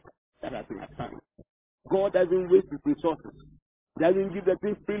the work that has been assigned. God doesn't waste His resources. doesn't give the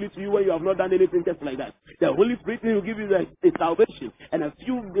things freely to you when you have not done anything just like that. The Holy Spirit will give you the salvation and a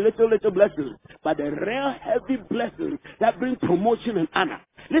few little blessings. But the real heavy blessings that bring promotion and honor.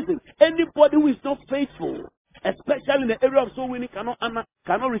 Listen, anybody who is not faithful, especially in the area of soul winning, cannot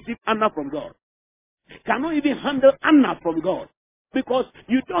receive honor from God. Cannot even handle honor from God. Because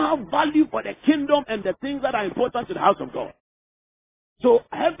you don't have value for the kingdom and the things that are important to the house of God. So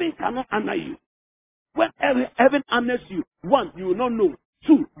heaven cannot honor you. When heaven honors you, one, you will not know.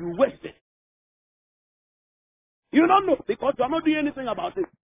 Two, you waste it. You don't know because you are not doing anything about it.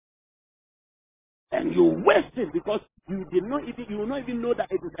 And you waste it because you will not even know that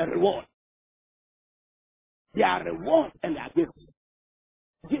it is a reward. There are rewards and there are gifts.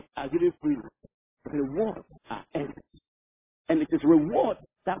 Gifts are given freely. Rewards are earned. And it is rewards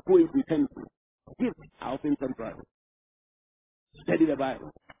that go into eternity. Gifts are often temporary. Study the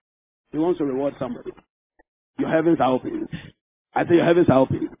Bible. He wants to reward somebody. Your heavens are open. I say your heavens are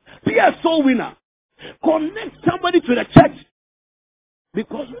open. Be a soul winner. Connect somebody to the church.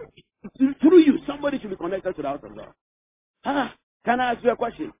 Because through you, somebody should be connected to the house of God. Can I ask you a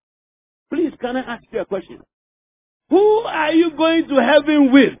question? Please, can I ask you a question? Who are you going to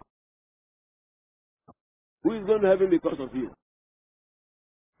heaven with? Who is going to heaven because of you?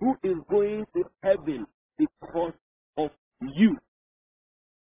 Who is going to heaven because of you?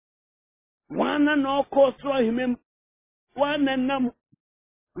 One and all cause him. One and none.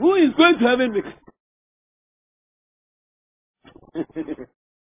 Who is going to heaven with?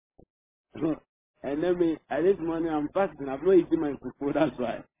 And then this morning I'm fasting. I've not eaten my food. That's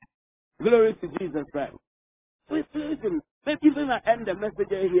why. Glory to Jesus Christ. Listen, maybe when I end the message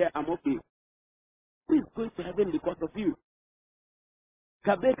here, I'm okay. Who is going to heaven because of you?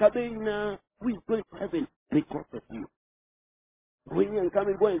 Who is going to heaven because of you? Going and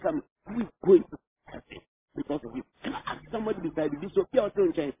coming. Who is going to heaven because of you? Can I ask somebody beside you? This okay or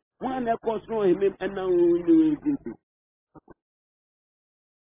something? One that calls no him and now we know anything.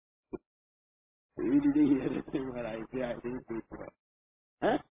 You didn't hear the thing that I say. I didn't say so.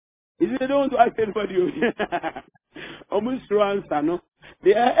 Huh? If they don't want to ask anybody, almost true answer, no?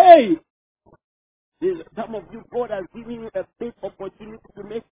 They are, hey! Some of you, God has given you a big opportunity to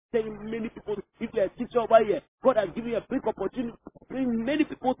make many people, if you're a teacher over here, God has given you a big opportunity to bring many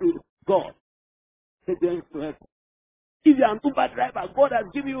people to God. Take them to heaven. If you're an Uber driver, God has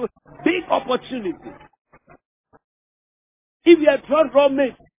given you a big opportunity. If you're a truck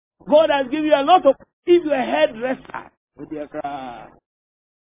mate, God has given you a lot of, if you're a hairdresser,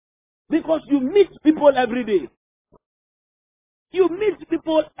 because you meet people every day. You meet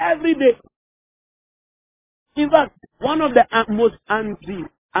people every day. In fact, one of the most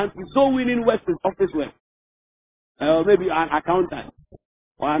anti-soul winning works is office work. Maybe an accountant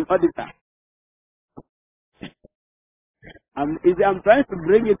or an auditor. I'm trying to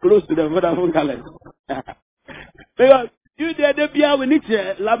bring it close to the Vodafone calendar. Because you there, we need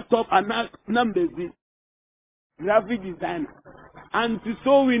a laptop and numbers, graphic design,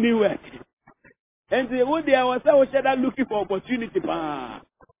 anti-soul winning work. And the one day I was looking for opportunity.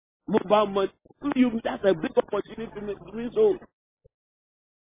 Mobile money. That's a big opportunity to do so.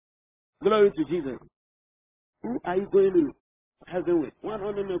 Glory to Jesus. Who are you going to heaven with?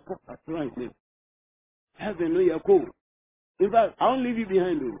 104 right there. Heaven, no, you're cool. In fact, I won't leave you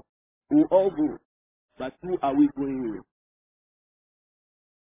behind. We'll all go. But who are we going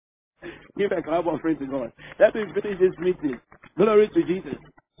with? Give a clap of praise to God. Let me finish this meeting. Glory to Jesus.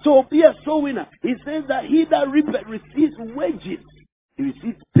 So be a soul winner. He says that he that reapeth receives wages. He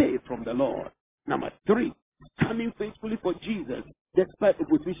receives pay from the Lord. Number 3, standing faithfully for Jesus despite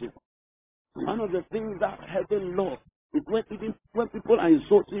opposition. One of the things that heaven loves is when people are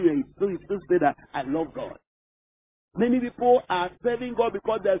insulting you, you still say that I love God. Many people are serving God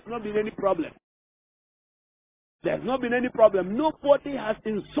because there's not been any problem. There's not been any problem. Nobody has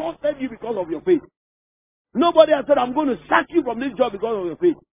insulted you because of your faith. Nobody has said, I'm going to sack you from this job because of your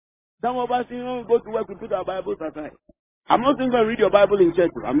faith. Some of us, go to work, we put our Bibles aside. I'm not saying go and read your Bible in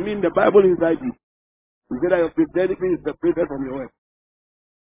church. I mean the Bible inside you. You say that your Christianity is separated from your work.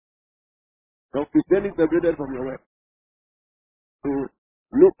 Your Christianity is separated from your work. So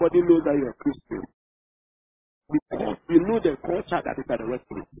nobody knows that you're a Christian. Because you know the culture that is at the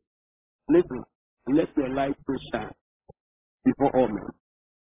workplace. Listen, let your light so shine before all men.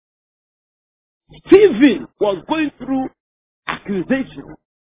 Stephen was going through accusation.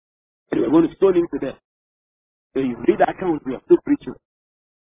 They were going to stone him to death. So you read the account, you are still preaching.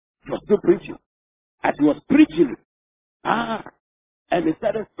 You are still preaching. As he was preaching, and they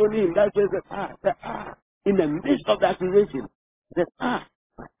started stoning him. That's just in the midst of the accusation, my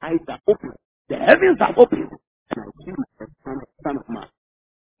eyes are open. The heavens are open. and I see the Son of Man.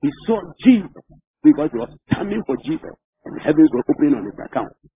 He saw Jesus because he was standing for Jesus, and the heavens were open on his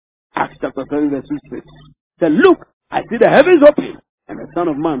account. Acts chapter 7 verse 6 said, look, I see the heavens open, and the Son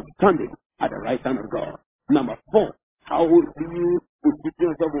of Man standing at the right hand of God. Number 4, how do you position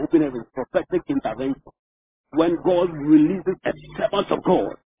yourself in open heavens? Prophetic intervention. When God releases a servant of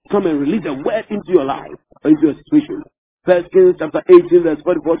God, come and release a word into your life or into your situation. First Kings chapter 18 verse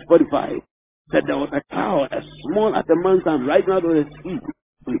 44 to 45 said there was a cloud as small as a man's hand right now on the sea.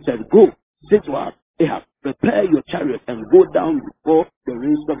 So he said, go, say to Ahab, prepare your chariot and go down before the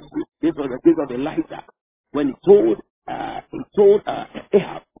rain stops. This was the case of Elijah when he told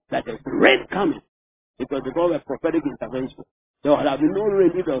Ahab that there's rain coming. It was because of prophetic intervention. There would have been no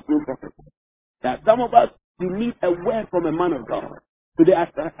rain if there was no prophet. That some of us, you need a word from a man of God. Today, I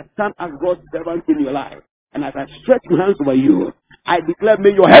stand as God's servant in your life. And as I stretch my hands over you, I declare,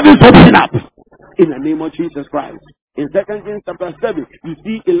 may your heavens open up in the name of Jesus Christ. In 2 Kings chapter 7, you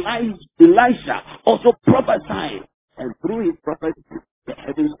see Elisha also prophesying. And through his prophecy, the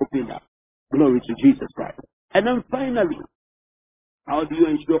heavens opened up. Glory to Jesus Christ. And then finally, how do you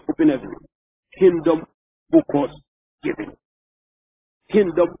ensure open heaven? Kingdom focus giving.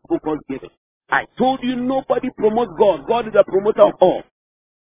 Kingdom focus giving. I told you nobody promotes God. God is the promoter of all.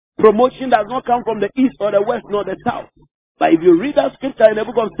 Promotion does not come from the east or the west nor the south. But if you read that scripture in the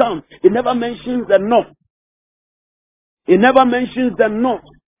book of Psalms, it never mentions the north. It never mentions the north.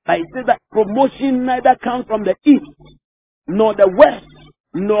 But it says that promotion neither comes from the east, nor the west,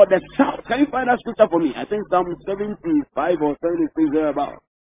 nor the south. Can you find that scripture for me? I think Psalm 75 or 76 thereabout.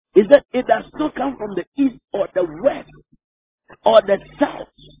 It said it does not come from the east or the west or the south.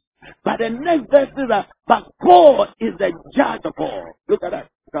 But the next verse is that, but God is the judge of all. Look at that.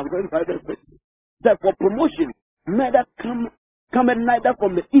 Psalm 25 verse 6. Therefore promotion neither cometh neither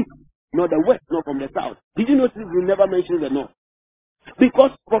from the east, nor the west, nor from the south. Did you notice we never mentioned the north?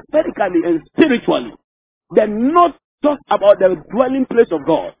 Because prophetically and spiritually, the north talks about the dwelling place of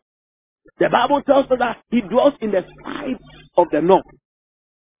God. The Bible tells us that he dwells in the sides of the north.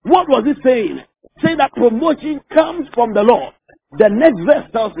 What was it saying? Saying that promotion comes from the Lord. The next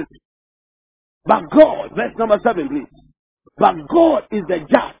verse tells us, but God, verse number 7 please. But God is the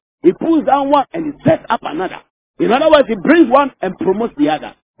judge. He pulls down one and he sets up another. In other words, he brings one and promotes the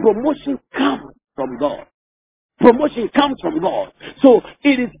other. Promotion comes from God. Promotion comes from God. So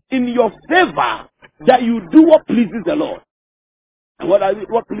it is in your favor that you do what pleases the Lord. And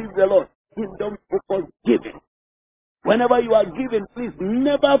what pleases the Lord? Kingdom focus giving. Whenever you are giving, please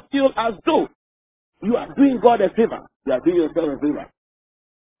never feel as though you are doing God a favor. You are doing yourself a favor.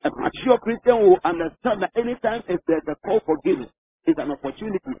 A mature Christian will understand that anytime if there's a call for giving, it's an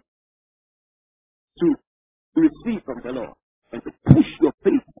opportunity to receive from the Lord and to push your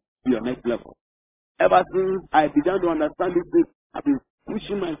faith to your next level. Ever since I began to understand this thing, I've been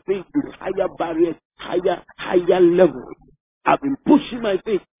pushing my faith to higher barriers, higher levels. I've been pushing my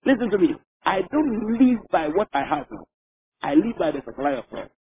faith. Listen to me. I don't live by what I have. I live by the supply of God.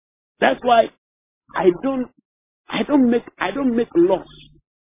 That's why I don't make loss.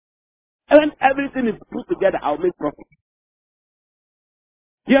 When everything is put together, I'll make profit.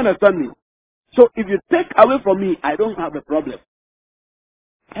 Do you understand me? So if you take away from me, I don't have a problem.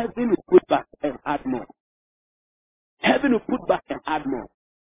 Heaven will put back and add more. Heaven will put back and add more.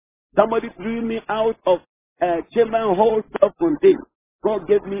 Somebody threw me out of a chamber hall self-contained. God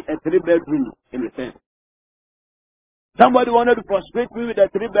gave me a 3-bedroom in return. Somebody wanted to frustrate me with a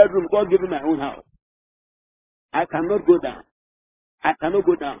 3-bedroom. God gave me my own house. I cannot go down. I cannot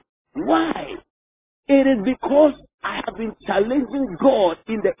go down. Why? It is because I have been challenging God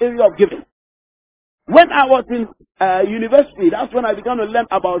in the area of giving. When I was in university, that's when I began to learn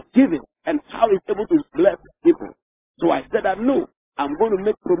about giving and how it's able to bless people. So I said that no, I'm going to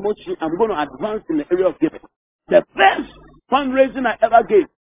make promotion. I'm going to advance in the area of giving. The best fundraising I ever gave,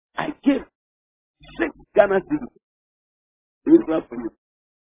 I gave 6 Ghana cedis.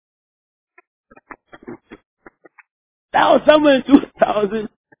 That was somewhere in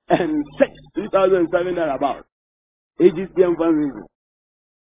 2006, 2007, about AGCM fundraising.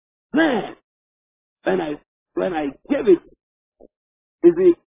 Man, when I gave it, is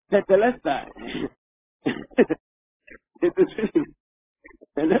it Tetelesta? It is finished.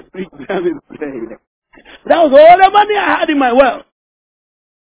 And let's read them in prayer. That was all the money I had in my wealth.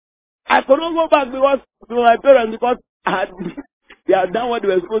 I could not go back because to my parents because they had done what they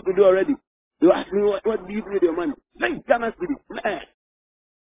were supposed to do already. They asked me, what do you do with your money? Thank Ghana City. Man.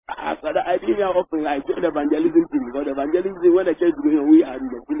 After that, I didn't have offering. I joined the evangelism team because the evangelism team, when the church is going, we are in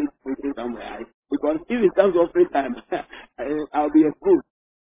the village preaching somewhere. Because if it comes to offering time, I'll be exposed.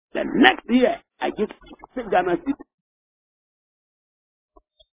 The next year, I give 6 Ghana cedis.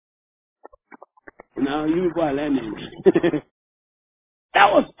 Now you people are learning.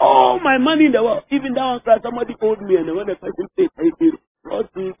 That was all my money in the world. Even that one, somebody told me, and when the person said, thank you, God,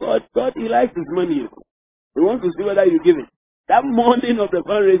 he likes his money. He wants to see whether you give it. That morning of the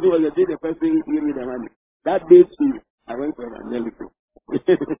fundraising was the day the person gave me the money. That day too, I went to Angelic.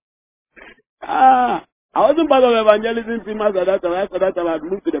 I wasn't part of evangelism team after that time. After that time, I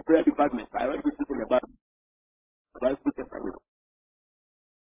moved to the prayer department. I went to sit in the back.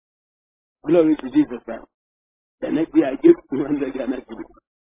 Glory to Jesus Christ. The next day, I gave 200 Ghana cedis.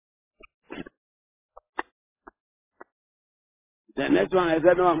 The next one, I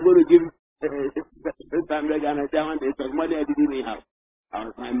said, no, I'm going to give 600 Ghana cedis. It was money I didn't even have.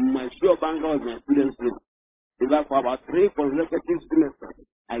 My sure banker was my student's room. In fact, for about 3 consecutive semesters,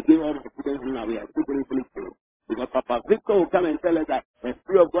 I gave all my students room away. I still couldn't finish it. Because Papa Victor will come and tell us that the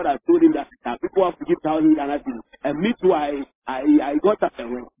Spirit of God has told him that people have to give 1,000 Ghana cedis. And me too, I got up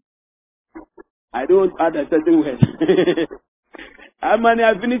and went. I don't add a certain word. How money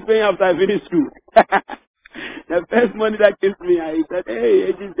I finished paying after I finished school? The first money that came to me, I said,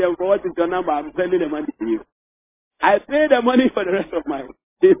 hey, for what is your number? I'm sending the money to you. I paid the money for the rest of my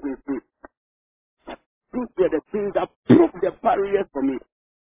days in school. These were the things that broke the barriers for me.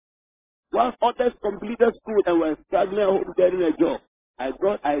 Once others completed school and were struggling home getting a job, I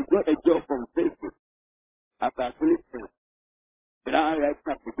got a job from Facebook after I finished school. But I write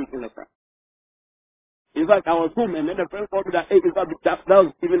application letter. In fact, I was home and then a friend called me that, hey, that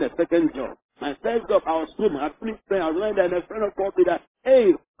was even the second job. My first job, I was home. I finished praying. I was lying there and a friend called me that,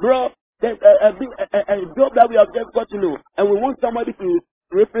 hey, bro, there's a job that we have just got to know. And we want somebody to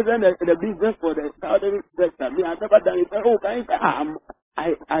represent the business for the southern sector. Me, I've never done it. Oh, can you say, I'm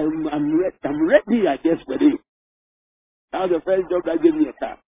ready, I guess, for this. That was the first job that gave me a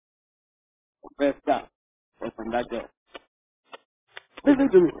car. The first car was from that job. Listen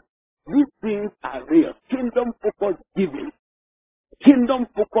to me. These things are real. Kingdom focused giving. Kingdom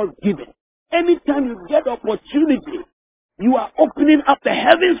focused giving. Anytime you get opportunity, you are opening up the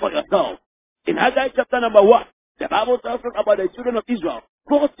heavens for yourself. In Haggai chapter number 1, the Bible tells us about the children of Israel.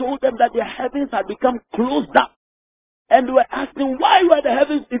 God told them that their heavens had become closed up. And they were asking, why were the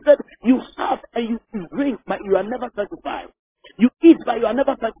heavens? He said, you have and you drink, but you are never satisfied. You eat, but you are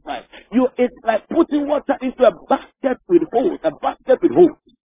never satisfied. It's like putting water into a basket with holes.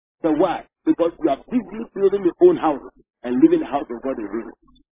 So why? Because you are busy building your own house and living the house of God in ruins.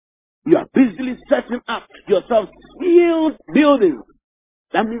 You are busily setting up yourself sealed buildings.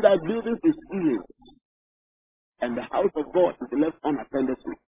 That means that buildings is sealed. And the house of God is left unattended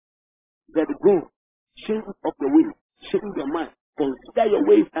to. Let it go. Change of the way. Change your mind. Consider your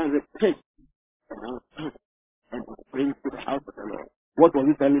ways and repent. And bring to the house of the Lord. What was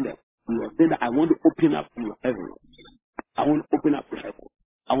he telling them? He was saying that I want to open up your heaven. I want to open up your heaven.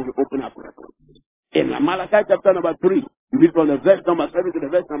 I want to open up your heaven. In Malachi chapter number 3, you read from the verse number 7 to the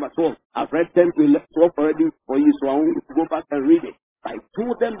verse number 12. I've read 10 to 12 already for you, so I want you to go back and read it. I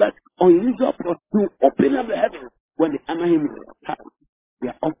told them that unusual for to open up the heavens when they honor him in their time. They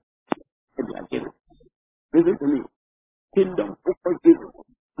are up and they are giving. Listen to me. Kingdom focus giving.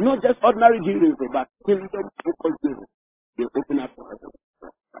 Not just ordinary giving, but kingdom focus giving. They open up the heavens.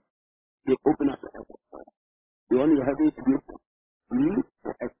 They open up the heavens. They want your heavens to be open. Look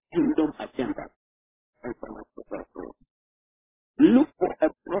for a kingdom agenda. Look for a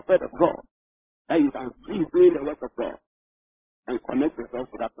prophet of God that you can see doing the work of God and connect yourself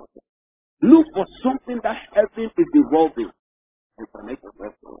to that person. Look for something that heaven is involved in and connect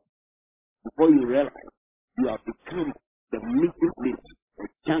yourself to it. Before you realize, you have become the meeting place, the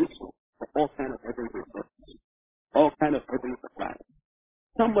junction for all kinds of heavenly resources, all kinds of heavenly supplies.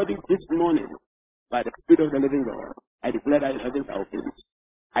 Somebody this morning, by the Spirit of the living God, I declare that your heavens are open.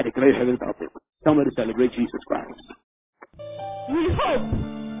 I declare your heavens are open. Somebody celebrate Jesus Christ. We hope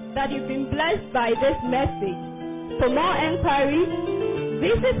that you've been blessed by this message. For more enquiries,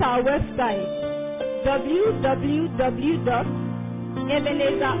 visit our website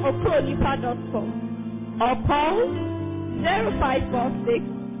www.ebenezerokronipa.com or call 0546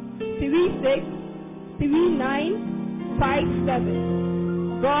 36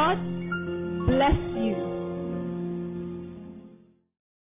 3957. God bless you.